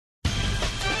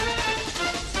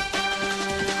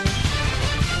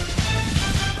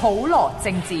普羅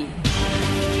政治，民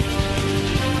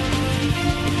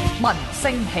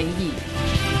聲起義。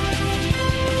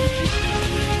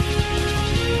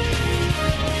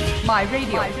My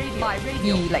Radio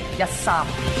 2013。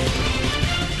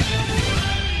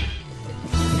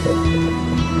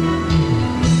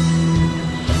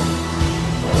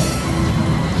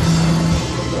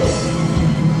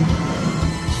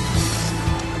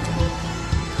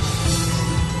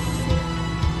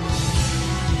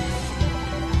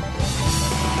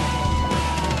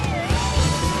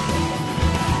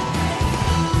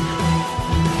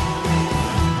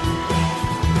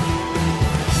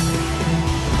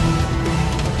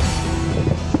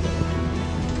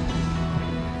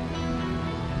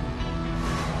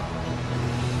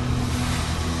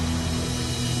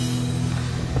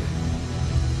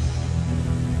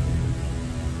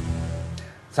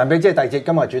神秘即係第二節，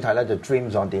今日主題咧就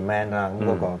Dreams on Demand 啦。咁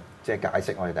嗰個即係解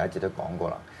釋，我哋第一節都講過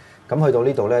啦。咁去到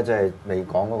呢度咧，即係未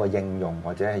講嗰個應用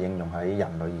或者係應用喺人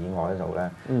類以外嗰度咧。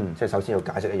即係首先要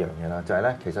解釋一樣嘢啦，就係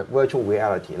咧其實 Virtual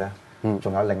Reality 咧，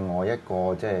仲有另外一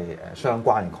個即係相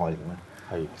關嘅概念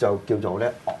咧，就叫做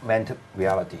咧 Augmented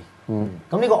Reality。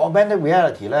咁呢個 Augmented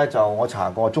Reality 咧，就我查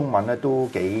過中文咧都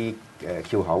幾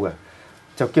翹口嘅，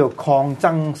就叫擴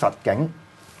增實境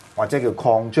或者叫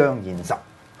擴張現實。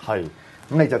係。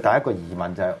咁你就第一個疑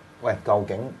問就係、是，喂，究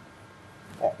竟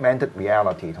augmented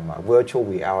reality 同埋 virtual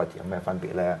reality 有咩分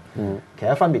別咧？其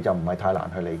實分別就唔係太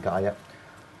難去理解嘅。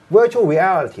virtual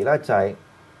reality 咧就係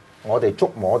我哋觸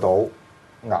摸到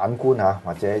眼觀嚇，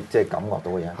或者即係感覺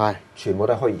到嘅嘢，全部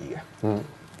都係虛擬嘅。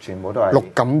全部都係六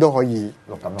感都可以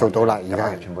做到啦，而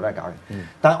家全部都係假嘅。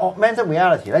但係 augmented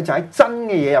reality 咧就喺真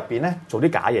嘅嘢入邊咧做啲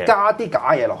假嘢，加啲假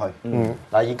嘢落去。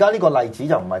嗱，而家呢個例子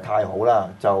就唔係太好啦，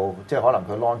就即係可能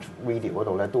佢 launch video 嗰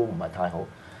度咧都唔係太好。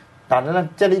但係咧，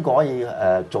即係呢個可以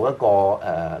做一個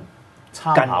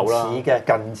參考啦，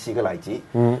近似嘅例子。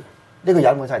呢個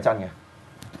嘢本身係真嘅，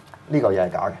呢個嘢係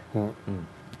假嘅。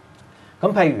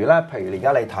咁譬如而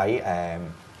家你睇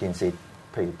電視，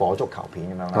譬如播足球片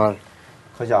咁樣啦。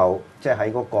佢就即係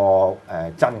喺嗰個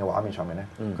真嘅畫面上面咧，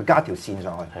佢加條線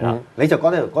上去，你就覺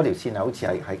得嗰條線係好似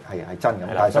係真咁。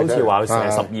但係好似話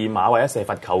射12碼或者射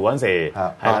罰球嗰陣時，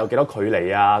係有幾多距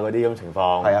離啊嗰啲咁情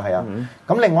況。係啊。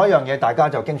咁另外一樣嘢，大家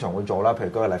就經常會做啦，譬如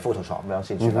舉個例 Photoshop 咁樣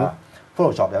先算啦。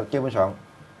Photoshop 有基本上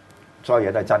所有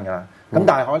嘢都係真㗎啦。咁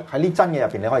但係喺呢真嘢入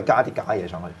邊，你可以加啲假嘢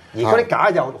上去，而嗰啲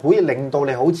假就可以令到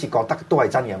你好似覺得都係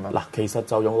真嘅咁樣。嗱，其實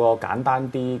就用個簡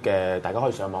單啲嘅，大家可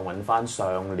以上網揾翻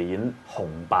上年紅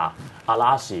白阿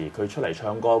拉士佢出嚟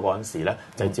唱歌嗰陣時咧，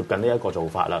就係接近呢一個做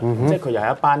法啦。即係佢又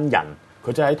係一班人，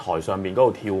佢即係喺台上面嗰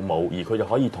度跳舞，而佢就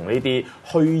可以同呢啲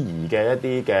虛擬嘅一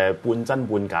啲嘅半真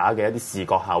半假嘅一啲視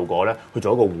覺效果咧，去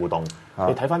做一個互動。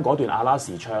你睇翻嗰段阿拉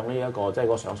士唱呢一個即係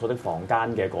個上鎖的房間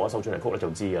嘅嗰一首主題曲咧，就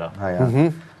知㗎啦。係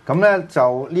啊。咁咧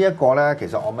就呢一個咧，其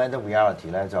實 augmented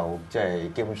reality 咧就即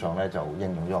係基本上咧就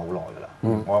應用咗好耐㗎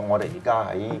啦。我哋而家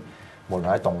喺無論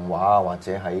喺動畫啊，或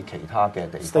者喺其他嘅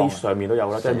地方 stage 上面都有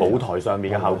啦，即係舞台上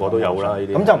面嘅效果都有啦。呢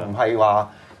啲咁就唔係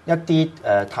話一啲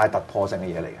太突破性嘅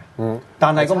嘢嚟嘅。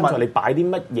但係個問題你擺啲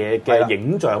乜嘢嘅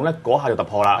影像咧，嗰下就突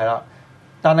破啦。係啦。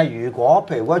但係如果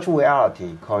譬如 virtual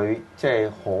reality 佢即係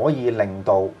可以令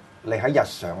到你喺日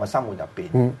常嘅生活入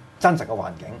邊真實嘅環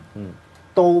境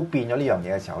都變咗呢樣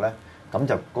嘢嘅時候咧，咁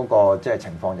就嗰個即係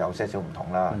情況有些少唔同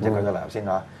啦。即係舉個例頭先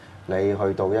嚇，你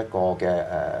去到一個嘅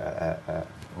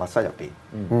密室入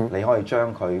邊，你可以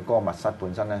將佢嗰個密室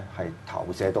本身咧係投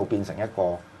射到變成一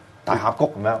個大峽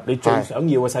谷咁樣。你最想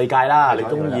要嘅世界啦，你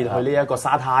中意去呢一個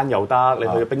沙灘又得，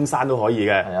你去冰山都可以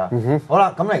嘅。係啊，好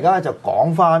啦，咁你而家就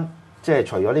講翻。即係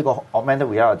除咗呢個 augmented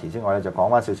reality 之外咧，就講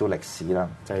翻少少歷史啦。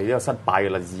就係呢個失敗嘅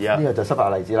例子啊！呢個就失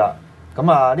敗例子啦。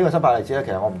咁啊，呢個失敗例子咧，其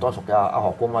實我唔多熟嘅。阿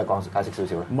學官可以講解釋少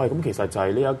少咧。唔係，咁其實就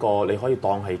係呢一個你可以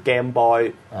當係 Game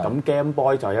Boy。咁 Game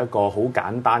Boy 就係一個好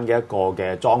簡單嘅一個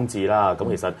嘅裝置啦。咁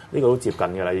其實呢個都接近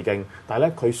嘅啦已經。但係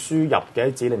咧，佢輸入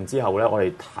嘅指令之後咧，我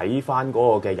哋睇翻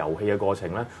嗰個嘅遊戲嘅過程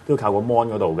咧，都要靠個 mon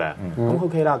嗰度嘅。咁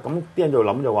OK 啦。咁啲人就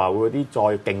諗就話會有啲再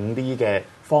勁啲嘅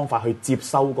方法去接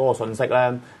收嗰個信息咧，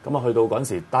咁啊去到嗰陣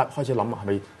時，開始諗係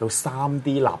咪有 3D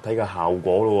立體嘅效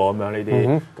果咯喎？咁樣呢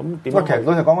啲，咁點？喂，其實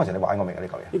嗰陣講嗰時，你玩過未啊？呢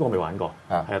個嘢？呢個我未玩過，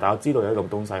係啊，但我知道有一種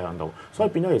東西喺度，所以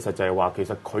變咗其實就係話，其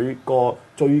實佢個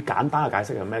最簡單嘅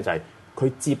解釋係咩？就係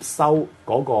佢接收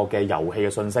嗰個嘅遊戲嘅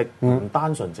信息，唔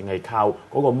單純淨係靠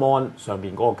嗰個 mon 上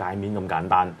邊嗰個界面咁簡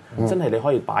單，真係你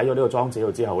可以擺咗呢個裝置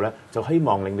度之後咧，就希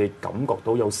望令你感覺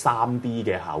到有 3D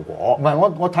嘅效果。唔係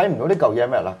我睇唔到呢嚿嘢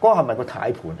咩啦？嗰個係咪個軚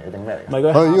盤嚟定咩嚟？唔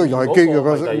係佢呢個遊戲機嘅輸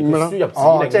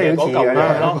入指令嘅嗰嚿嘢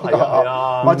咯，係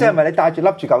啊，哦，即係咪你帶住笠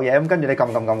住嚿嘢咁，跟住你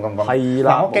撳。係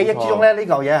啦，我記憶之中咧，呢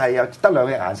嚿嘢係有得2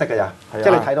隻顏色嘅咋，即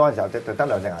係你睇到嘅時候就得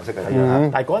2隻顏色嘅。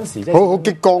但係嗰陣時即係好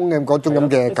激光嘅嗰種咁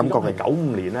嘅感覺。係95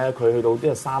年咧，佢去到呢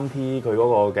個3T 佢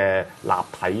嗰個嘅立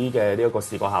體嘅呢一個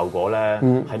視覺效果咧，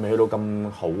係咪去到咁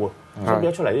好啊？所以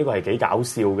變咗出嚟呢個係幾搞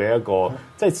笑嘅一個，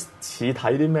即係似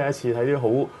睇啲咩？似睇啲好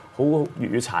粵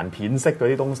語殘片式嗰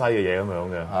啲東西嘅嘢咁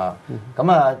樣嘅。啊，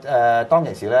咁啊當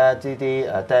其時咧，呢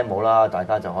啲demo 啦，大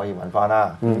家就可以揾翻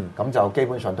啦。咁就基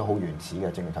本上都好原始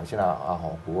嘅，正如頭先阿何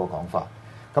故個講法。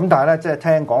咁但係咧，即係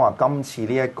聽講話今次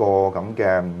呢一個咁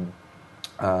嘅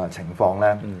情況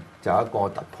咧，就有一個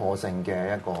突破性嘅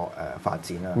一個發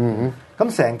展啦。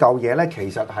咁成嚿嘢咧，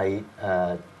其實係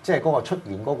即係嗰個出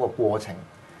現嗰個過程，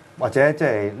或者即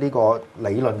係呢個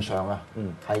理論上啊，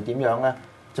係點樣咧？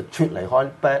就脱離開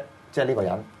Bad， 即係呢個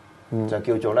人，就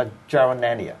叫做咧 Jaron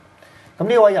Lanier。咁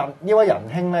呢位仁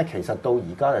兄咧，其實到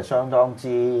而家係相當之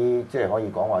即係可以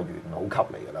講話元老級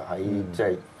嚟㗎啦，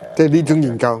喺即係呢種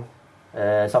研究。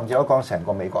甚至可以講成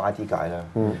個美國 IT 界啦。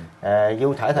要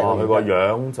睇一睇佢個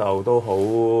樣就都好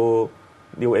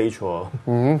New Age 喎。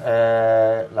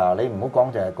嗱，你唔好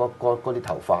講就係嗰啲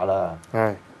頭髮啦。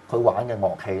佢玩嘅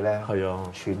樂器咧，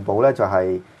全部咧就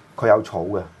係佢有草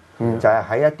嘅。就係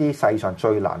喺一啲世上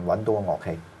最難揾到嘅樂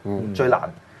器，最難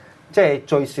即係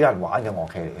最少人玩嘅樂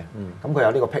器嚟嘅。咁佢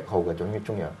有呢個癖好嘅，總之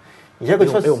中樣。而且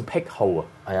佢用癖好啊，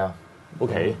係啊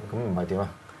 ，OK，咁唔係點啊？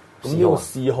咁呢個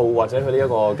嗜好或者佢呢一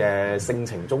個嘅性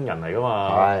情中人嚟噶嘛？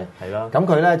係啦。咁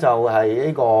佢咧就係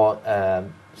呢個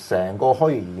成個虛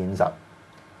擬現實，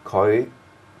佢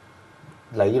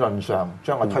理論上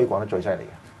將佢推廣得最犀利嘅。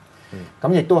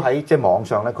咁亦都喺即係網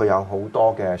上咧，佢有好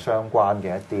多嘅相關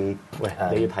嘅一啲。喂，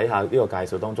你要睇下呢個介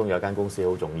紹當中有間公司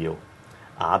好重要，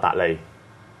雅達利。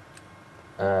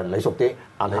你熟啲，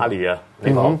阿塔利啊，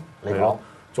你講。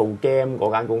做 game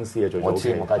嗰間公司嘅最早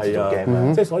期，我知做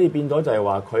game 即係所以變咗就係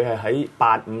話佢係喺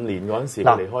85年嗰陣時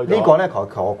離開咗。呢個咧，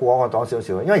我估我講少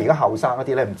少，因為而家後生嗰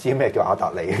啲咧唔知咩叫雅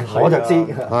達利，我就知。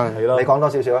係咯，你講多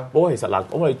少少啊？不過其實嗱，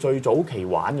我哋最早期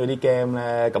玩嗰啲 game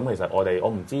咧，咁其實我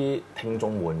唔知聽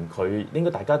眾們佢應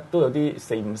該大家都有啲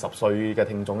40-50歲嘅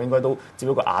聽眾，應該都接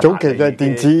咗個雅達利。早期嘅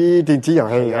電子遊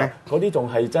戲嘅，嗰啲仲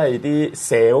係真係啲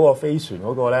射嗰個飛船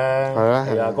嗰個咧，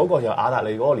係啊，嗰個就雅達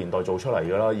利嗰個年代做出嚟嘅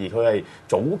咯，而佢係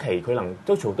早期佢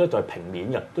都全部都係平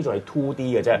面嘅，都仲係 2D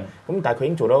嘅啫。咁但係佢已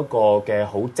經做到一個嘅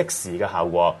好即時嘅效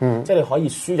果，即係你可以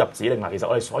輸入指令啦。其實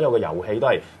我哋所有嘅遊戲都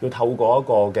係要透過一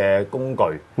個嘅工具，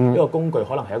呢個工具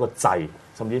可能係一個掣，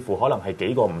甚至乎可能係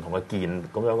幾個唔同嘅鍵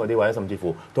咁樣嗰啲，或者甚至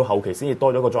乎到後期先至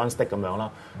多咗個 joystick 咁樣啦。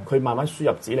佢慢慢輸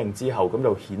入指令之後，咁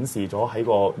就顯示咗喺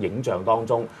個影像當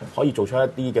中可以做出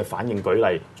一啲嘅反應。舉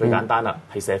例最簡單啦，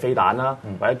係射飛彈啦，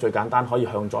或者最簡單可以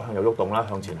向左向右喐動啦，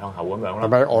向前向後咁樣啦。係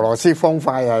咪俄羅斯方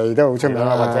塊係都好出名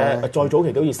啦？或者再早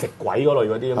期都好似食鬼嗰類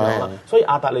嗰啲咁樣啦。所以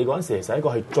雅達利嗰陣時其實一個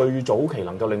係最早期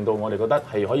能夠令到我哋覺得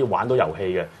係可以玩到遊戲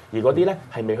嘅，而嗰啲咧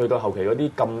係未去到後期嗰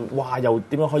啲咁哇，又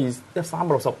點樣可以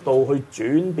360度去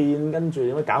轉變，跟住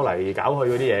點樣搞嚟搞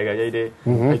去嗰啲嘢嘅呢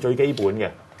啲係最基本嘅。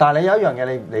但係你有一樣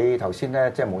嘢，你頭先咧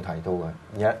即係冇提到嘅，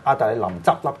而雅達利臨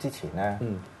執笠之前咧，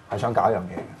係想搞一樣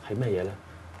嘢嘅，係咩嘢咧？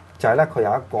就係咧佢有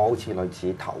一個好似類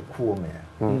似頭箍咁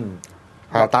嘅嘢，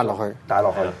係戴落去，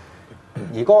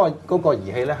而嗰個儀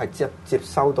器咧係接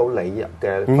收到你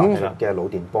嘅發出嘅腦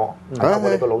電波，透過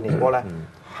你個腦電波咧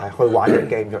係去玩隻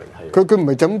game 出嚟。佢唔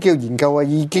係就咁叫研究啊，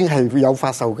已經係有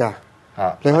發售㗎。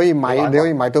你可以買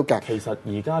到㗎。其實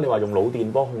而家你話用腦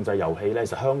電波控制遊戲咧，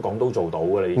其實香港都做到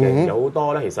㗎啦，已經有好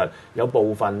多咧。其實有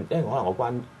部分，因為可能我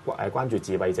關注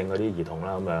自閉症嗰啲兒童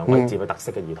啦，咁樣或者自閉特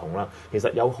色嘅兒童啦，其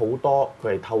實有好多佢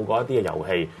係透過一啲嘅遊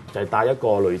戲，就係帶一個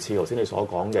類似頭先你所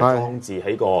講嘅裝置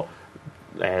喺個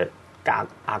額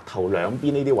頭兩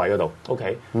邊呢啲位嗰度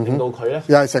 ，OK， 令到佢咧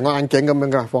又係成個眼鏡咁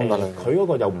樣㗎，放落嚟。佢嗰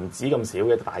個又唔止咁少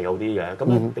嘅，大有啲嘅，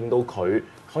咁令到佢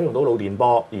可以用到腦電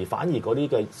波，而反而嗰啲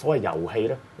嘅所謂遊戲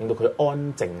咧，令到佢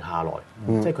安靜下來，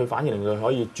即係佢反而令到佢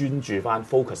可以專注翻、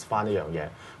focus 翻呢樣嘢。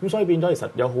咁所以變咗其實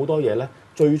有好多嘢咧，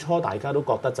最初大家都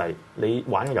覺得就係你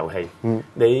玩嘅遊戲，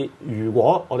你如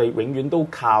果我哋永遠都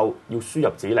靠要輸入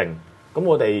指令。咁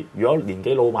我哋如果年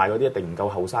紀老邁嗰啲，一定唔夠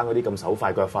後生嗰啲咁手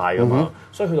快腳快噶嘛。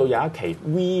所以去到有一期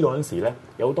V 嗰陣時咧，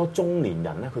有好多中年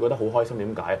人咧，佢覺得好開心。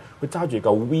點解？佢揸住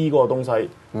嚿 V 嗰個東西，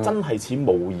真係似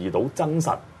模擬到真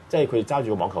實，即係佢揸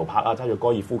住個網球拍啊，揸住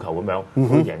高爾夫球咁樣，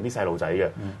去贏啲細路仔嘅。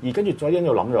而跟住再因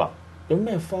度諗就話，有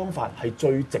咩方法係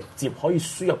最直接可以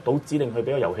輸入到指令去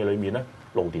俾個遊戲裡面咧？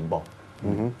腦電波。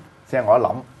即係我一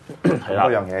諗係啦，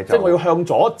嗰樣嘢即係我要向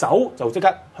左走就即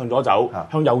刻向左走，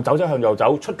向右走即係向右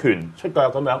走，出拳出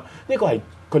腳咁樣。呢個係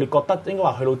佢哋覺得應該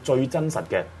話去到最真實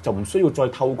嘅，就唔需要再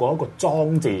透過一個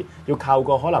裝置，要靠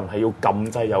個可能係要撳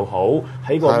掣又好，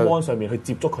喺個 mon 上面去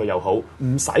接觸佢又好，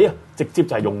唔使啊，直接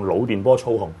就係用腦電波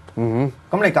操控。咁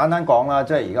你簡單講啦，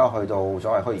即係而家去到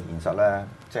所謂虛擬現實咧，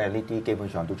即係呢啲基本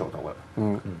上都做到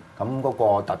㗎。咁嗰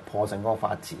個突破性嗰個發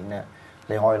展咧，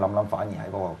你可以諗諗，反而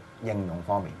喺嗰個應用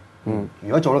方面。如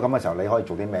果做到咁嘅時候，你可以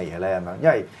做啲咩嘢咧咁樣？因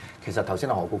為其實頭先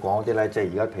阿何故講嗰啲咧，即係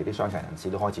而家譬如啲傷殘人士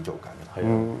都開始做緊。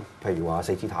譬如話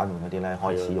四肢癱瘓嗰啲咧，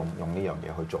開始用呢樣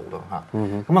嘢去做咯嚇。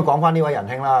咁啊講翻呢位仁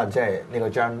兄啦，即係呢個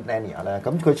John Lanier 咧，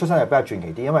咁佢出身係比較傳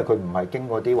奇啲，因為佢唔係經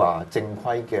過啲話正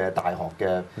規嘅大學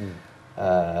嘅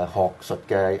學術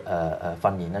嘅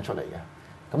訓練咧出嚟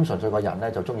嘅。咁純粹個人咧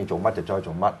就中意做乜就再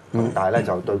做乜，但係咧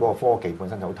就對嗰個科技本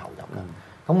身就好投入嘅。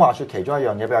咁話說其中一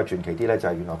樣嘢比較傳奇啲咧，就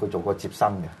係原來佢做過接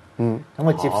生嘅。咁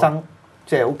佢接生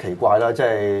即係好奇怪啦，即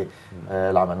係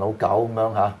男人老狗咁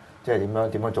樣嚇，即係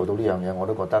點樣做到呢樣嘢？我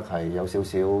都覺得係有少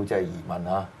少即係疑問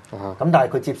嚇。咁但係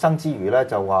佢接生之餘咧，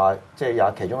就話即係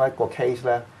有其中一個 case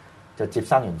咧，就接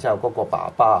生完之後嗰個爸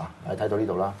爸係睇到呢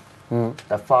度啦。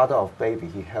The father of baby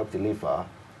he helped deliver,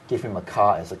 give him a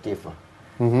car as a gift。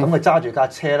咁佢揸住架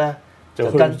車咧。就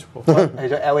跟去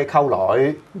咗 LA 溝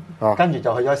女，跟住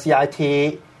就去咗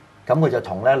CIT， 咁佢就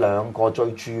同咧兩個最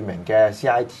著名嘅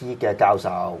CIT 嘅教授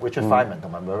Richard Feynman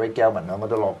同埋 Murray Gell-Mann 兩個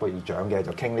都諾貝爾獎嘅，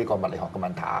就傾呢個物理學嘅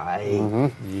問題。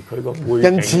而佢個背景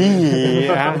因此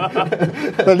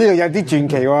而呢個有啲傳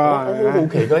奇喎。我好好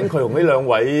奇究竟佢同呢兩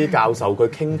位教授佢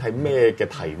傾係咩嘅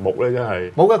題目咧？真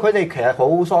係冇嘅，佢哋其實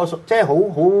好疏疏，即係好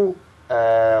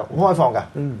開放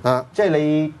㗎。即係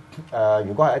你。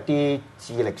如果係一啲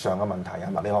智力上嘅問題啊、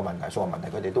物理學問題、數學問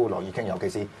題，佢哋都會樂意傾，尤其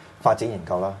是發展研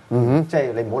究啦。即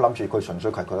係你唔好諗住佢純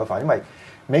粹係佢一塊，因為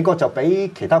美國就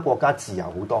比其他國家自由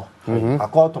好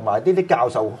多，同埋呢啲教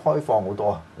授開放好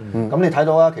多啊。咁你睇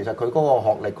到啊，其實佢嗰個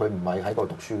學歷佢唔係喺嗰度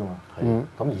讀書噶嘛。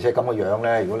咁而且咁嘅樣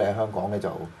咧，如果你喺香港咧就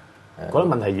覺得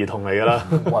問題兒童嚟㗎啦，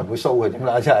冇人會騷佢點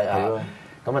啦，真係啊！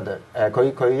咁啊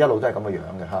佢一路都係咁嘅樣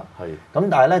嘅嚇。咁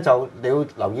但係咧就你要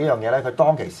留意一樣嘢咧，佢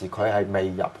當其時佢係未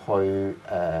入去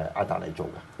亞達利做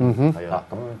嘅。係啊。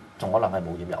咁仲可能係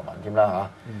無業遊民添啦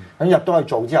嚇。咁入到去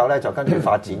做之後咧，就跟住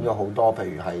發展咗好多，譬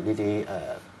如係呢啲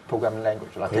programming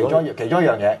language 啦。其中一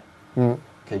樣嘢，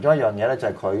其中一樣嘢咧就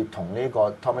係佢同呢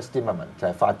個 Thomas Timmerman 就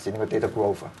係發展個 data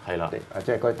growth 啊。係啦。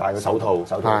即係佢戴個手套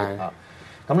啊。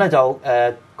咁咧就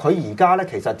佢而家咧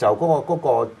其實就嗰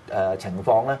個情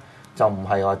況咧。就唔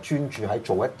係話專注喺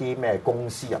做一啲咩公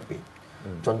司入邊，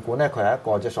儘管咧佢係一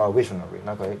個即係所謂 visionary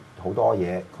啦，佢好多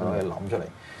嘢佢可以諗出嚟。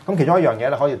咁其中一樣嘢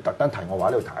咧，可以特登提我話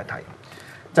呢度提一提，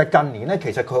就係近年咧，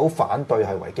其實佢好反對係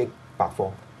維基百科。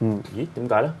咦？點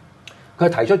解咧？佢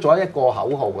提出咗一個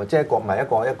口號嘅，即係唔係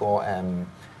一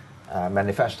個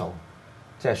manifesto，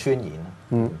 即係宣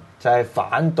言。就係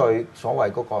反對所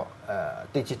謂嗰個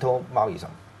digital Maoism。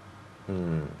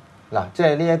嗱，即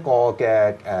係呢一個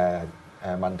嘅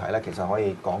問題咧，其實可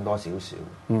以講多少少。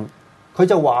佢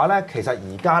就話咧，其實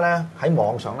而家咧喺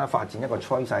網上咧發展一個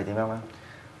趨勢點樣咧，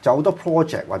就好多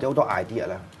project 或者好多 idea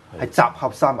咧係集合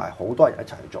晒埋好多人一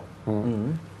齊去做。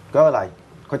舉個例，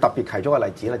佢特別提咗個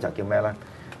例子咧，就叫咩咧？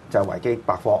就係維基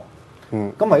百科。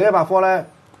咁維基百科咧，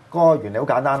嗰個原理好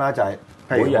簡單啦，就係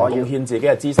譬如我要貢獻自己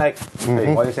嘅知識，譬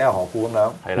如我要寫下何故咁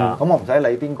樣。係啦。咁我唔使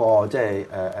理邊個，即係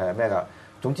咩㗎？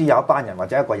總之有一班人或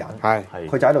者一個人，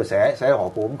佢就喺度寫何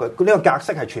故咁，佢呢個格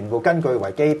式係全部根據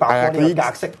維基百科呢個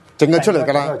格式整咗出嚟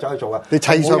㗎啦，走去做㗎。你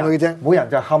砌上去嘅啫，每人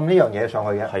就冚呢樣嘢上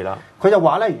去嘅。係啦，佢就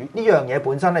話咧，呢樣嘢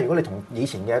本身咧，如果你同以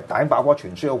前嘅大英百科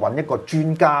全書要揾一個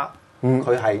專家，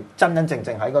佢係真真正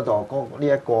正喺嗰度呢一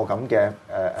個咁嘅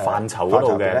範疇嗰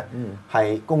度嘅，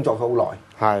係工作咗好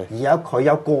耐，而佢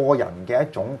有個人嘅一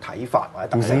種睇法或者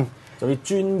特色，仲要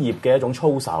專業嘅一種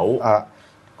操守。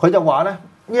佢就話咧。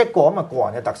呢一個咁嘅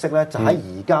個人嘅特色咧，就喺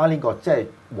而家呢個即係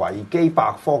維基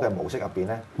百科嘅模式入邊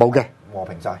咧，冇嘅和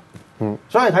平晒。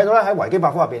所以睇到咧喺維基百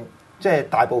科入邊，即係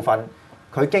大部分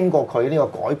佢經過佢呢個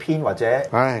改編或者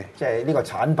即係呢個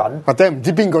產品，或者唔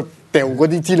知邊個掉嗰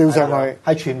啲資料上去，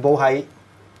係全部係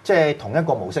即係同一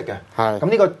個模式嘅。咁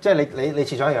呢個即係你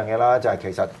設咗一樣嘢啦，就係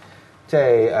其實即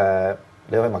係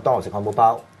你去麥當勞食漢堡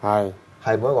包，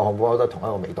係每一個漢堡包都同一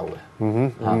個味道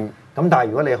嘅。咁但係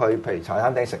如果你去譬如茶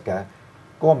餐廳食嘅，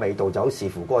嗰個味道就好視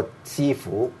乎嗰個師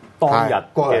傅當日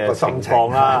嘅心情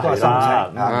啦，嗰個心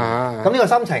情。咁呢個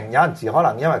心情有陣時可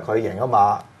能因為佢贏咗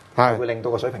馬，會令到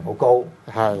個水平好高。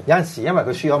有陣時因為佢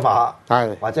輸咗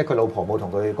馬，或者佢老婆冇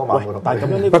同佢嗰馬冇同。但係咁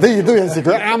樣或者亦都有陣時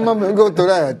佢啱啱喺嗰度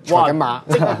咧賽緊馬，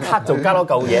即刻就加多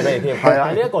嚿嘢俾你添。係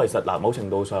啊，呢一個其實嗱，某程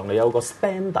度上你有個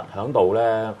standard 喺度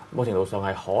咧，某程度上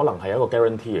係可能係一個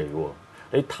guarantee 嚟嘅喎。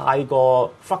你太過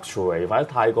fluctuate 或者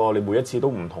太過你每一次都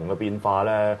唔同嘅變化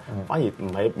咧，反而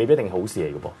未必一定好事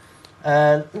嚟嘅噃。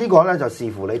呢個咧就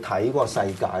視乎你睇嗰個世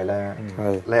界咧，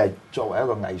你係作為一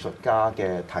個藝術家嘅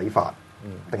睇法。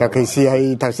尤其是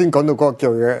係頭先講到嗰個叫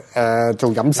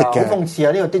做飲食嘅，好諷刺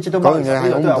啊！呢個 digital marketing 呢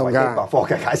個都有維基百科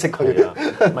嘅解釋佢。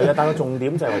唔係啊，但係個重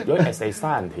點就係話，如果 as a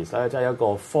scientist 咧，即係一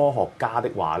個科學家的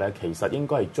話咧，其實應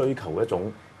該係追求一種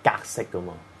格式噶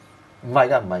嘛。唔係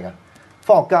㗎。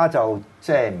科學家就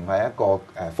即係唔係一個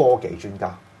科技專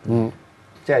家。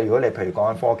即係如果你譬如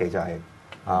講緊科技就係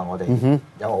我哋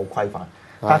有個好規範。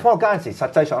但係科學家陣時，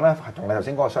實際上咧，同你頭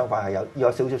先嗰個相反，係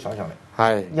有少少想像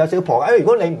力，有少少破解。如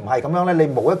果你唔係咁樣咧，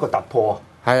你冇一個突破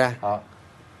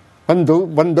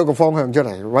揾唔到個方向出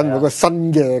嚟，揾唔到個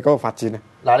新嘅嗰個發展咧。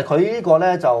嗱，佢呢個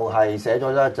咧就係寫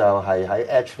咗咧，就係喺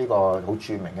Edge 呢個好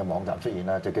著名嘅網站出現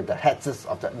啦，就叫 The Heads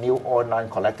of the New Online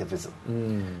Collectivism。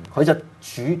佢就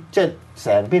即係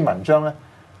成篇文章咧。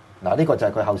嗱，呢個就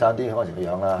係佢後生啲嗰陣時嘅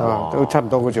樣啦，都差唔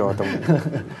多嗰種都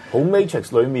好 Matrix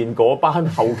裡面嗰班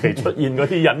後期出現嗰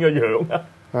啲人嘅樣啊！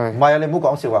唔係啊，你唔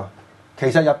好講笑啊！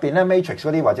其實入邊咧 Matrix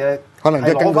嗰啲或者可能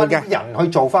係攞翻啲人去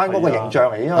做翻嗰個形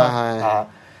象嚟啊嘛，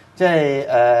即係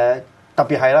特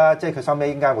別係啦，即係佢收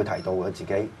尾應該會提到佢自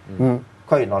己。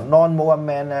佢原來 Non-Mower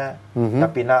Man 咧入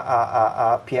邊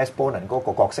阿 P.S. Bonan 嗰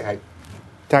個角色係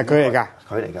就係佢嚟㗎，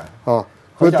佢嚟㗎。哦。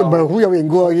佢就唔係好有型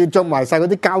嘅喎，要着埋晒嗰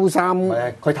啲膠衫。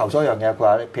佢投訴一樣嘢，佢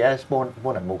話 P.S.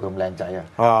 Bonan 冇佢咁靚仔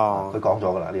啊。佢講咗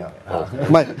㗎啦呢樣嘢。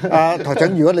唔係台長，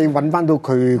如果你揾翻到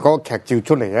佢嗰個劇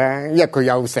照出嚟咧，因為佢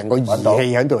有成個儀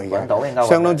器喺度嚟嘅，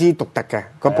相當之獨特嘅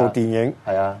嗰部電影。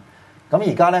係啊，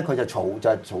咁而家咧佢就嘈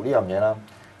呢樣嘢啦。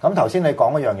咁頭先你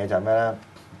講一樣嘢就係咩咧？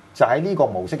就喺呢個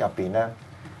模式入邊咧，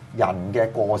人嘅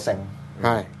個性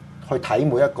去睇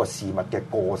每一個事物嘅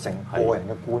個性、個人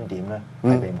嘅觀點咧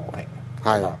係被磨平嘅。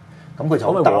係，咁佢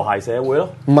就咪和諧社會咯。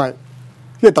唔係，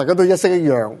因為大家都一式一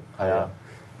樣。係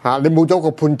啊，你冇咗個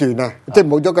判斷啊，即係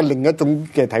冇咗個另一種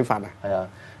嘅睇法啊。係啊，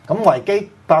咁維基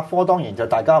百科當然就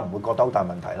大家唔會覺得好大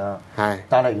問題啦。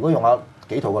但係如果用下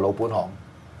幾套嘅老本行，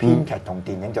編劇同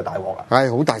電影就大鑊啦。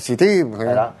係好大事添。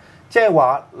係啦，即係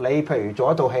話你譬如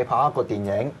做一套戲拍一個電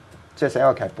影，即係寫一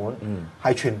個劇本，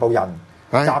係全部人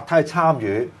集體去參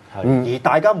與。而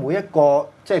大家每一個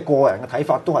即係個人嘅睇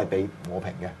法都係被磨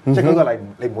平嘅，即係舉個例，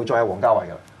你唔會再有王家衛㗎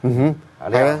啦。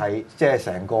你係即係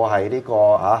成個係呢個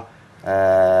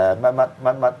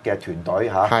乜嘅團隊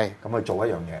咁去做一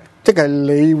樣嘢。即係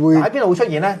你會喺邊度會出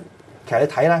現咧？其實你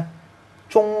睇咧，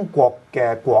中國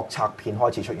嘅國策片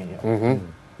開始出現咗。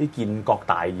啲建國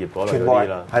大業嗰類嗰啲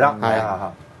啦，係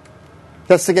啦，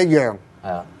一式一樣。係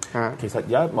啊。其實而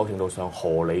家某程度上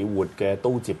荷里活嘅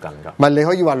都接近㗎。唔係你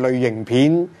可以話類型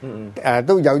片，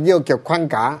都有呢個叫框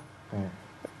架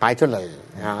擺出嚟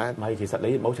嚇。唔係，其實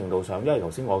你某程度上，因為頭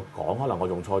先我講，可能我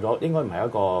用錯咗，應該唔係一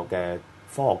個嘅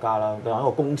科學家啦，你話一個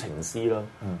工程師啦。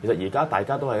其實而家大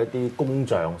家都係一啲工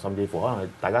匠，甚至乎可能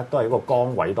大家都係一個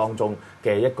崗位當中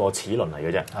嘅一個齒輪嚟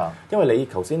嘅啫。因為你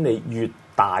頭先你越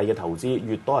大嘅投資，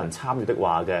越多人參與的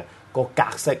話嘅個格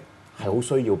式係好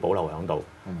需要保留喺度。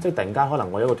即係突然間，可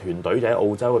能我有一個團隊就喺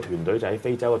澳洲，個團隊就喺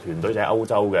非洲，個團隊就喺歐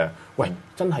洲嘅。喂，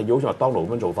真係要好似麥當勞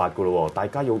咁樣做法噶咯喎！大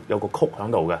家要有個曲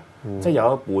喺度嘅，即係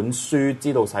有一本書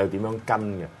知道晒要點樣跟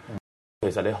嘅。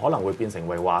其實你可能會變成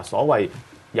為話所謂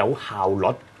有效率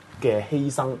嘅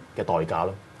犧牲嘅代價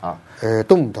咯。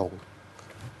都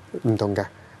唔同嘅。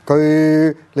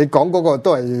佢你講嗰個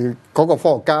都係嗰個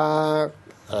科學家。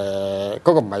嗰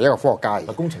個唔係一個科學家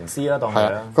嚟，工程師啦，當係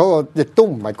啦。嗰個亦都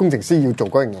唔係工程師要做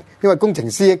嗰樣嘢，因為工程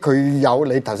師佢有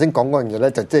你頭先講嗰樣嘢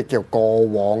咧，就即係叫過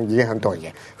往已經喺度嘅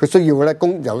嘢。佢需要咧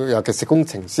尤其是工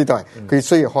程師都係佢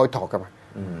需要開拓噶嘛。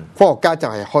科學家就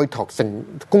係開拓性，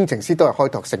工程師都係開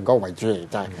拓成個為主嚟，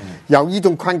就係有呢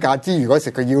種框架之餘嗰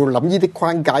時，佢要諗呢啲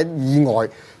框架以外，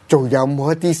做有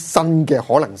冇一啲新嘅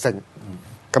可能性。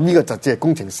咁呢個就只係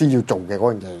工程師要做嘅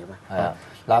嗰樣嘢嘛。係啊。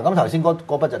嗱，咁頭先嗰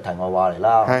筆就題外話嚟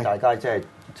啦，大家即係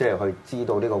去知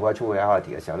道呢個 virtual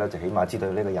reality 嘅時候咧，就起碼知道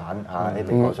呢個人喺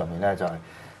微博上面咧就係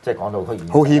即係講到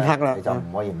佢好顯赫啦，你就唔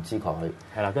可以唔知佢。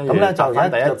係啦，咁咧就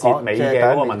翻第一節尾嘅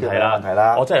嗰個問題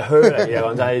啦。我真係噓你啊！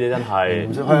講真，呢啲真係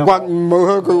唔好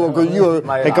噓佢喎，佢呢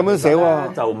個係咁樣寫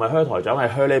喎，就唔係噓台長，係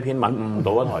噓呢篇文誤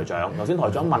導咗台長。頭先台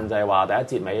長問就係話第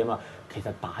一節尾啊嘛。其實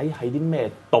擺喺啲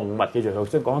咩動物嘅著數，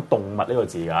即係講緊動物呢個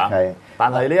字㗎。係，但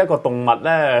係呢一個動物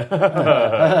咧，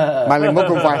唔係你唔好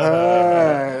咁快啦。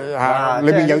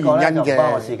裏邊有原因唔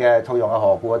關我嘅。事嘅。套用阿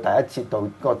何故第一節到嗰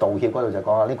個道歉嗰度就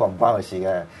講啦，呢個唔關佢事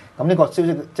嘅。咁呢個消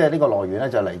息即係呢個來源咧，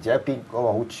就嚟自一邊嗰個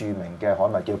好著名嘅刊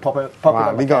物叫 Popular。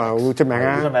哇！呢個好出名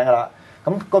啊！好出名㗎啦。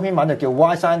咁嗰篇文就叫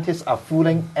Why Scientists Are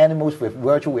Fooling Animals with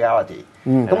Virtual Reality。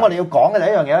咁我哋要講嘅第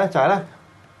一樣嘢咧，就係咧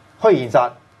虛擬現實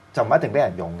就唔一定俾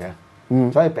人用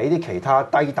嘅，所以俾啲其他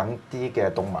低等啲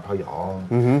嘅動物去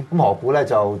用。咁何故咧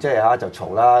就即係就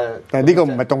嘈啦。但係呢個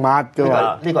唔係動物㗎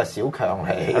喎，呢個係小強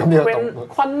嚟。呢個動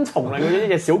昆蟲嚟嘅呢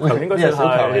隻小強應該算呢隻小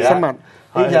強嚟係嘅生物。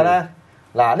呢隻咧，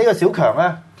嗱呢個小強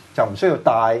咧就唔需要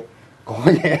帶嗰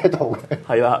嘢喺度嘅。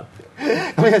係啦，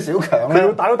咁呢個小強佢要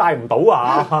咧帶都帶唔到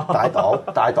啊！帶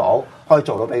到，可以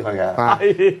做到俾佢嘅。係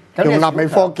咁呢個用納米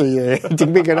科技嚟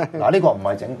整俾佢咧。嗱呢個唔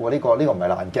係整蠱，呢個唔係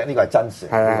爛 gag，呢個係真事。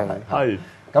係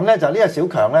咁咧就呢個小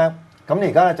強咧，咁你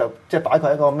而家咧就即係擺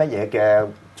佢喺一個乜嘢嘅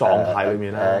狀態裏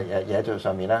面咧？嘢做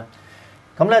上面咧。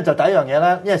咁咧就第一樣嘢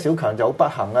咧，因為小強就好不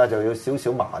幸啦，就要少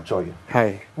少麻醉。係。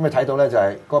咁你睇到咧就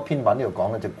係嗰篇文呢度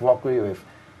講咧就 groggy with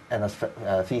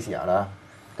anesthesia 啦。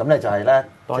咁咧就係咧，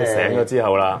當你醒咗之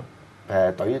後啦，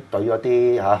懟咗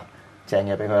啲正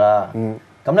嘢俾佢啦。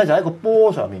咁咧就喺個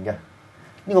波上面嘅，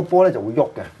呢個波咧就會喐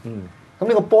嘅。咁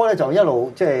呢個波咧就一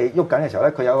路即係喐緊嘅時候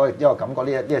咧，佢有一個感覺，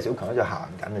呢隻小強咧就行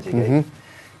緊嘅自己。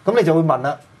咁你就會問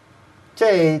啦，即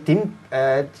係點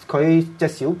佢隻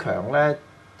小強咧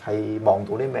係望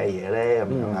到啲咩嘢咧咁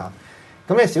樣啊？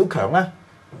咁呢小強咧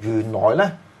原來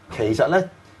咧其實咧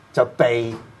就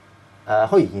被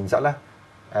虛擬現實咧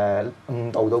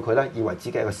誤導到佢咧，以為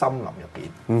自己喺個森林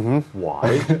入邊。哇！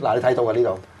嗱你睇到嘅呢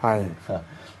度係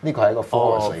呢個係一個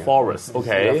forest 嚟嘅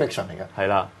forest，OK， fiction 嚟嘅。係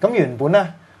啦。咁原本咧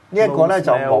呢一個咧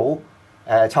就冇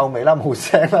臭味啦，冇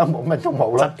聲啦，冇乜都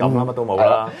冇啦，質感啦，乜都冇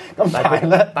啦。咁但係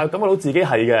咧，但係感覺到自己係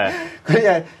嘅。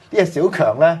佢呢隻小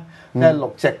強咧，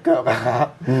六隻腳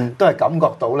啊，都係感覺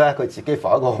到咧，佢自己浮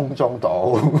喺個空中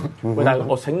度。喂，但係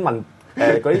我請問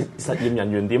嗰啲實驗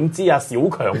人員點知啊小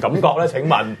強感覺咧？請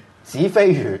問？子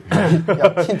非魚，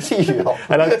入天之魚樂。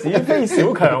係啦，子非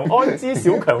小強，安知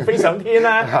小強飛上天咧？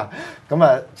咁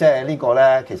啊，即係呢個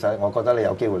咧，其實我覺得你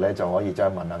有機會咧，就可以真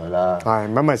係問下佢啦。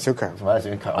係問小強，問下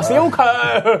小強。小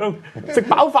強食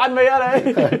飽飯未啊？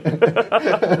你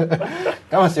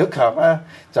咁啊，小強咧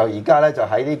就而家咧就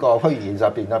喺呢個虛擬現實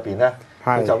入邊咧，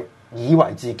佢就以為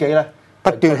自己咧不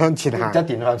斷向前行，一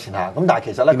段向前行。咁但係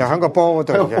其實咧，原來喺個波嗰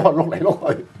度嘅，喺個波碌嚟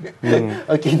碌去，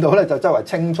佢見到咧就周圍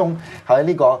青葱喺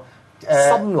呢個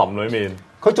森林裡面。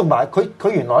佢仲埋佢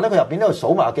原來咧，佢入邊呢度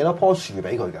數埋有幾多棵樹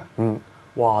俾佢㗎。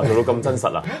哇！做到咁真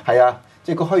實啊！係啊，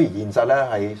即係個虛擬現實咧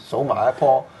係數埋一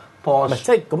棵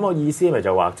即係咁個意思，咪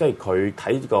就話即係佢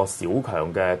睇個小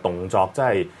強嘅動作，即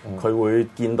係佢會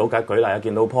見到舉例啊，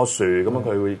見到棵樹咁樣，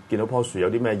佢會見到棵樹有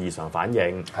啲咩異常反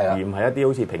應，而唔係一啲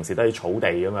好似平時都係草地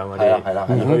咁樣嗰啲，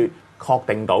而去確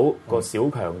定到個小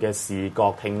強嘅視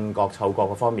覺、聽覺、嗅覺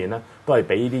嗰方面咧，都係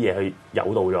俾呢啲嘢去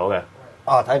誘導咗嘅。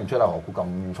睇唔出啦，何故咁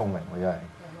聰明喎！真係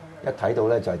一睇到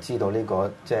咧就係知道呢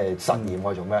個即係實驗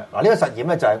我做咩？嗱，呢個實驗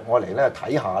咧就係我嚟咧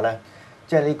睇下咧，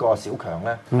即係呢個小強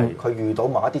咧，佢遇到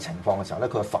某一啲情況嘅時候咧，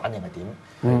佢嘅反應係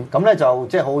點？咁咧就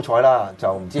即係好好彩啦，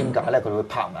就唔知點解咧，佢會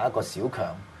拍埋一個小強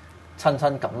親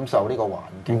身感受呢個環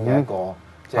境嘅一個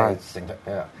即係成績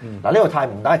俾佢。嗱，呢個太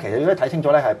唔單，其實如果睇清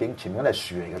楚咧係變全部都係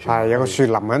樹嚟嘅，係有個樹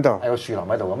林喺度，係個樹林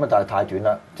喺度咁啊，但係太短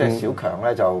啦，即係小強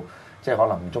咧就即係可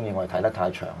能唔中意我哋睇得太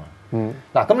長啦。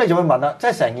嗱，咁你就會問啦，即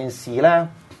係成件事咧，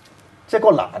即係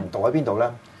嗰個難度喺邊度咧？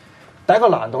第一個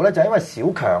難度咧就係因為小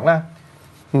強咧，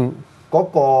嗰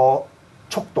個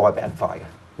速度係比人快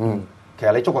嘅。其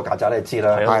實你捉個曱甴你就知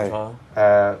啦，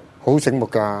係好醒目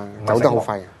㗎，走得好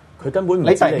快嘅。佢根本唔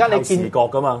你突然間你見視覺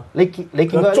㗎嘛？你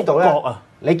見到呢度咧，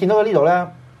你見到喺呢度咧，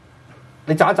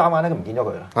你眨一眨眼咧，佢唔見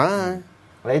咗佢啦。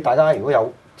你大家如果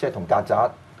有即係同曱甴，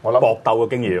我諗搏鬥嘅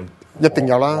經驗。一定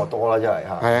有啦，我多啦，真係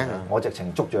嚇。係啊，我直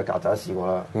情捉住個曱甴試過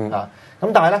啦嚇。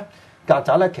咁但係咧，曱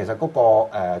甴咧其實嗰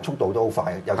個速度都好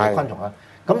快嘅，尤其係昆蟲啦。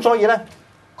咁所以咧，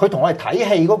佢同我哋睇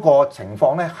戲嗰個情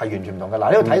況咧係完全唔同嘅。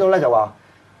嗱，呢度睇到咧就話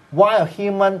，Why a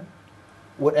human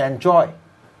would enjoy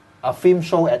a film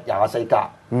show at 24格？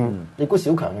你估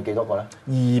小強要幾多個咧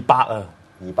？200啊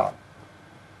！200。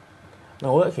嗱，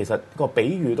我覺得其實個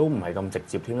比喻都唔係咁直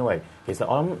接添，因為其實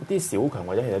我諗啲小強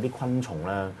或者係有啲昆蟲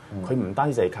咧，佢唔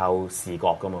單止係靠視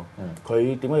覺噶嘛，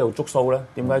佢點解有觸鬚咧？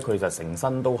點解佢就成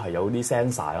身都係有啲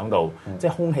sensor 喺度，即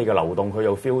係空氣嘅流動佢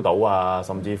又 feel 到啊，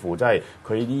甚至乎即係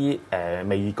佢啲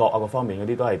味覺啊各方面嗰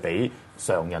啲都係比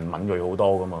常人敏鋭好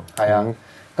多噶嘛。係啊，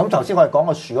咁頭先我哋講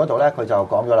個樹嗰度咧，佢就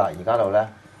講咗啦，而家度咧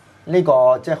呢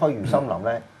個即係虛擬森林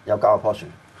咧有9棵樹，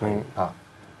嚇。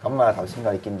咁啊，頭先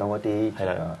我哋見到嗰啲係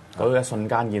啦，嗰一瞬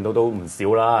間見到都唔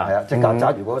少啦。係啊，即係曱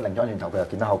甴如果擰咗轉頭，佢又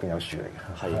見到後邊有樹嚟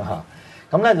嘅。係啊，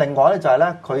咁咧另外咧就係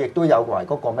咧，佢亦都有為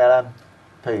嗰個咩咧？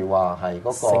譬如話係嗰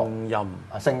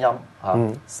個聲音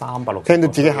嚇，360聽到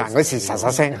自己行嗰時沙沙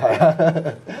聲，係啊，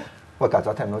喂曱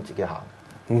甴聽唔到自己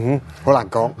行，好難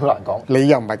講，好難講。你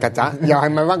又唔係曱甴，又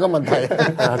係問翻個問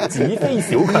題。子非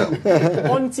小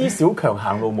強，安知小強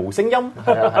行路無聲音？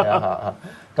係啊。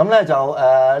咁咧就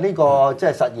呢個即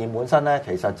係實驗本身咧，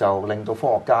其實就令到科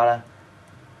學家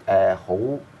咧好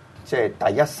即係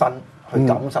第一身去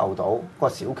感受到嗰個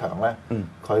小強咧，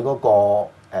佢嗰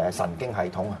個神經系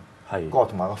統啊，嗰個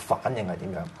同埋個反應係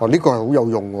點樣？哦，呢個係好有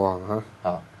用喎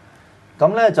嚇。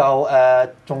咁咧就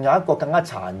仲有一個更加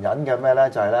殘忍嘅咩咧？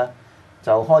就係咧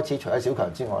就開始除咗小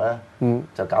強之外咧，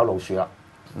就搞老鼠啦。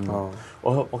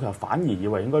我其實反而以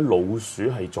為應該老鼠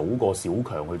係早過小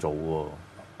強去做喎。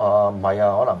唔係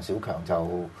啊，可能小強就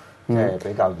即係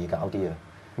比較易搞啲啊。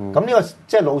咁呢個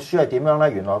即係老鼠係點樣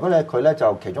咧？原來佢咧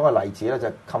就其中一個例子咧，就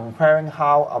comparing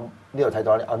how 呢度睇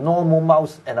到 a normal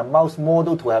mouse and a mouse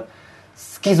model to have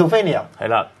schizophrenia 係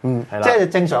啦，即係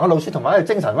正常嘅老鼠同埋一個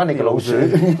精神分裂嘅老鼠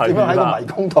點樣喺個迷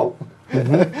宮度，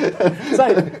即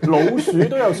係老鼠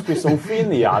都有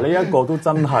schizophrenia 呢一個都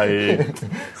真係。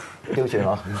刁轉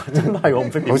咯，真係我唔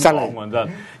識點講真，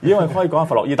因為可以講下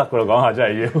弗洛伊德噶啦，講下真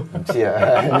係要。唔知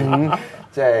啊，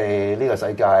即係呢個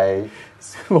世界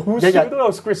老鼠都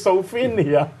有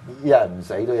schizophrenia，一人唔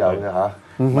死都有嘅嚇。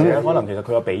或者可能其實佢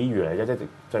個比喻嚟嘅，即係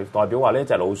就代表話呢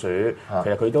隻老鼠其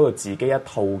實佢都有自己一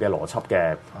套嘅邏輯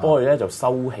嘅，不過咧就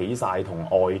收起晒同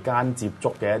外間接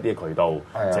觸嘅一啲渠道，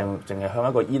淨係向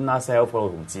一個 inner self 嗰度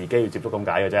同自己去接觸咁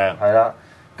解嘅啫。係啦，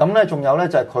咁咧仲有咧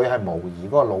就係佢係模擬嗰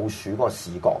個老鼠嗰個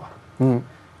視覺啊。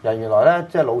原來咧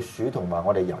即係老鼠同埋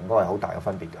我哋人嗰個係好大嘅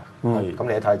分別㗎。咁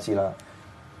你一睇知啦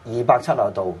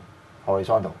，270度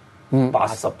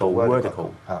horizontal，80度 vertical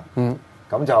嚇。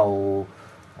咁就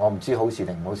我唔知好事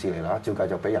定唔好事嚟啦，照計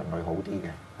就比人類好啲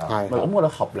嘅。咁我覺得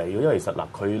合理嘅，因為其實嗱，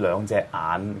佢兩隻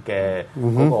眼嘅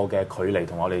嗰個嘅距離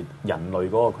同我哋人類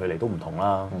嗰個距離都唔同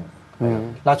啦。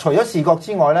嗱，除咗視覺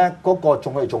之外咧，嗰個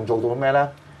仲做到咩咧？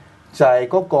就係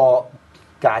嗰個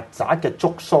曱甴嘅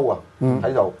觸鬚啊，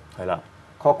喺度係啦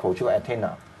 ，cockroach antenna，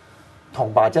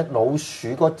 同埋隻老鼠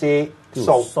嗰支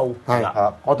鬚係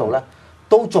啦嗰度咧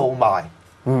都做埋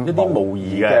一啲模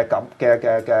擬嘅感覺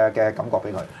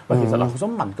俾佢。喂，其實嗱，我想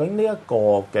問究竟呢一個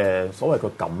嘅所謂嘅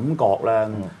感覺咧，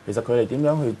其實佢哋點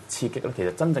樣去刺激咧？其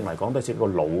實真正嚟講都係刺激個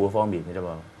腦嗰方面嘅啫嘛。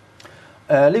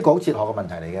呢個好哲學嘅問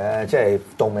題嚟嘅，即係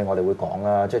到尾我哋會講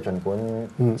啦。即係儘管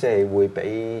即係會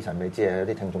俾神秘之夜有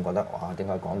啲聽眾覺得哇，點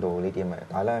解講到呢啲咁嘅？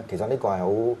但係咧，其實呢個係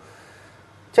好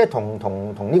即係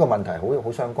同呢個問題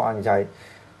好相關嘅，就係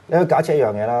你去假設一樣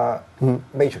嘢啦。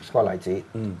Matrix 嗰個例子，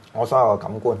我所有嘅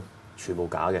感官全部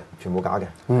假嘅，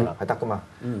係得噶嘛。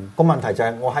個問題就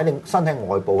係我喺你身體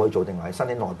外部去做定係身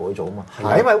體內部去做啊嘛。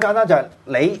係因為好簡單，就係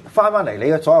你翻嚟，你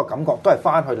嘅所有感覺都係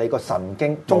翻去你個神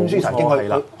經中樞神經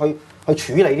去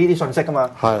處理呢啲信息噶嘛。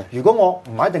如果我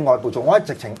唔喺定外部做，我一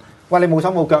直情喂你冇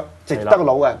手冇腳，直得個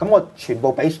腦嘅，咁我全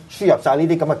部俾輸入晒呢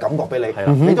啲咁嘅感覺俾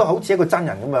你，你都好似一個真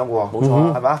人咁樣嘅喎。冇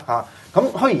錯，係嘛嚇？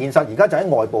咁虛擬現實而家就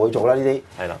喺外部去做啦呢啲。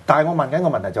係啦。但係我問緊個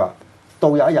問題就係，到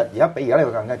有一日而家比而家呢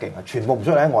個更加勁啊！全部唔需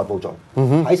要喺外部做，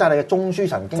喺晒你嘅中樞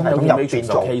神經系統入邊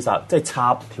做。其實即係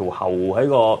插條喉喺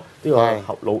個呢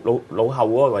個腦後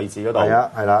嗰個位置嗰度。係啊，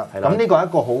係啦。咁呢個係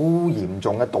一個好嚴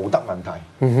重嘅道德問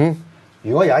題。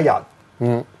如果有一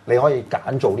日你可以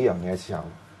揀做呢樣嘢嘅時候，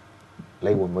你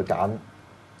會唔會揀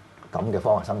咁嘅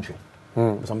方法生存？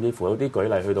甚至乎有啲舉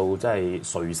例去到即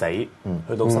係垂死，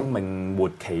去到生命末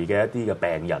期嘅一啲嘅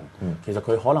病人，其實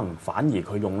佢可能反而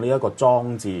佢用呢一個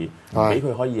裝置，俾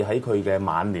佢可以喺佢嘅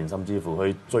晚年，甚至乎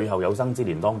佢最後有生之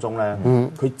年當中咧，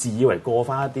佢自以為過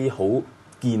翻一啲好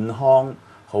健康、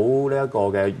好呢一個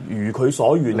嘅如佢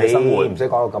所願嘅生活。你唔使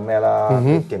講到咁咩啦，記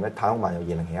唔記得太空漫遊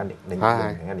2001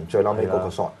年最嬲尾嗰個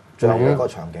shot，最後尾嗰個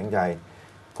場景就係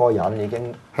嗰個人已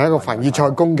經喺一個凡爾賽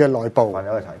宮嘅內部，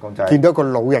見到個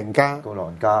老人家，個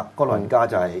老人家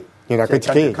就係原來佢自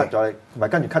己 cut 咗，唔係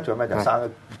跟住 cut 咗咩？就生咗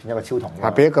變一個超童。啊，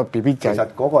俾一個 BB 仔。其實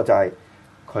嗰個就係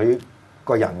佢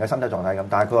個人嘅身體狀態咁，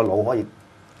但係佢個腦可以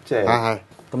即係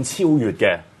咁超越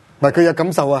嘅。唔係佢有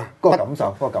感受啊，嗰個感受，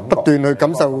嗰個感覺，不斷去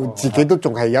感受自己都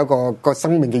仲係有一個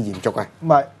生命嘅延續啊。唔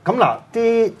係咁嗱，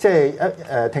啲即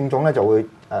係聽眾咧就會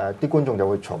啲觀眾就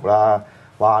會嘈啦。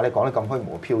哇！你講得咁虛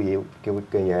無縹緲叫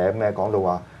嘅嘢咩？講到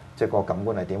話即係個感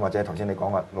官係點，或者頭先你講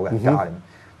話老人家點？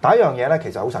第一樣嘢咧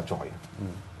其實好實在嘅，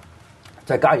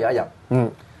就係假如有一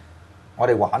日，我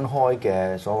哋玩開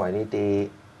嘅所謂呢啲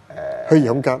虛擬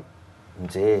空間，唔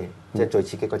知即係最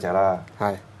刺激嗰隻啦，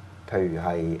係譬如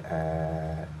係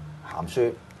鹹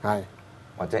書，係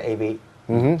或者 AV，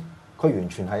佢完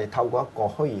全係透過一個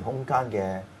虛擬空間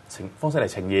嘅方式嚟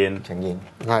呈現。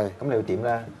係咁你要點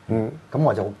咧？咁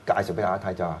我就介紹俾大家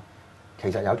睇就話，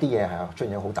其實有啲嘢係出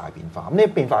現咗好大變化。咁呢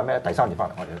啲變化係咩咧？第3節翻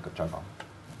嚟我哋再講。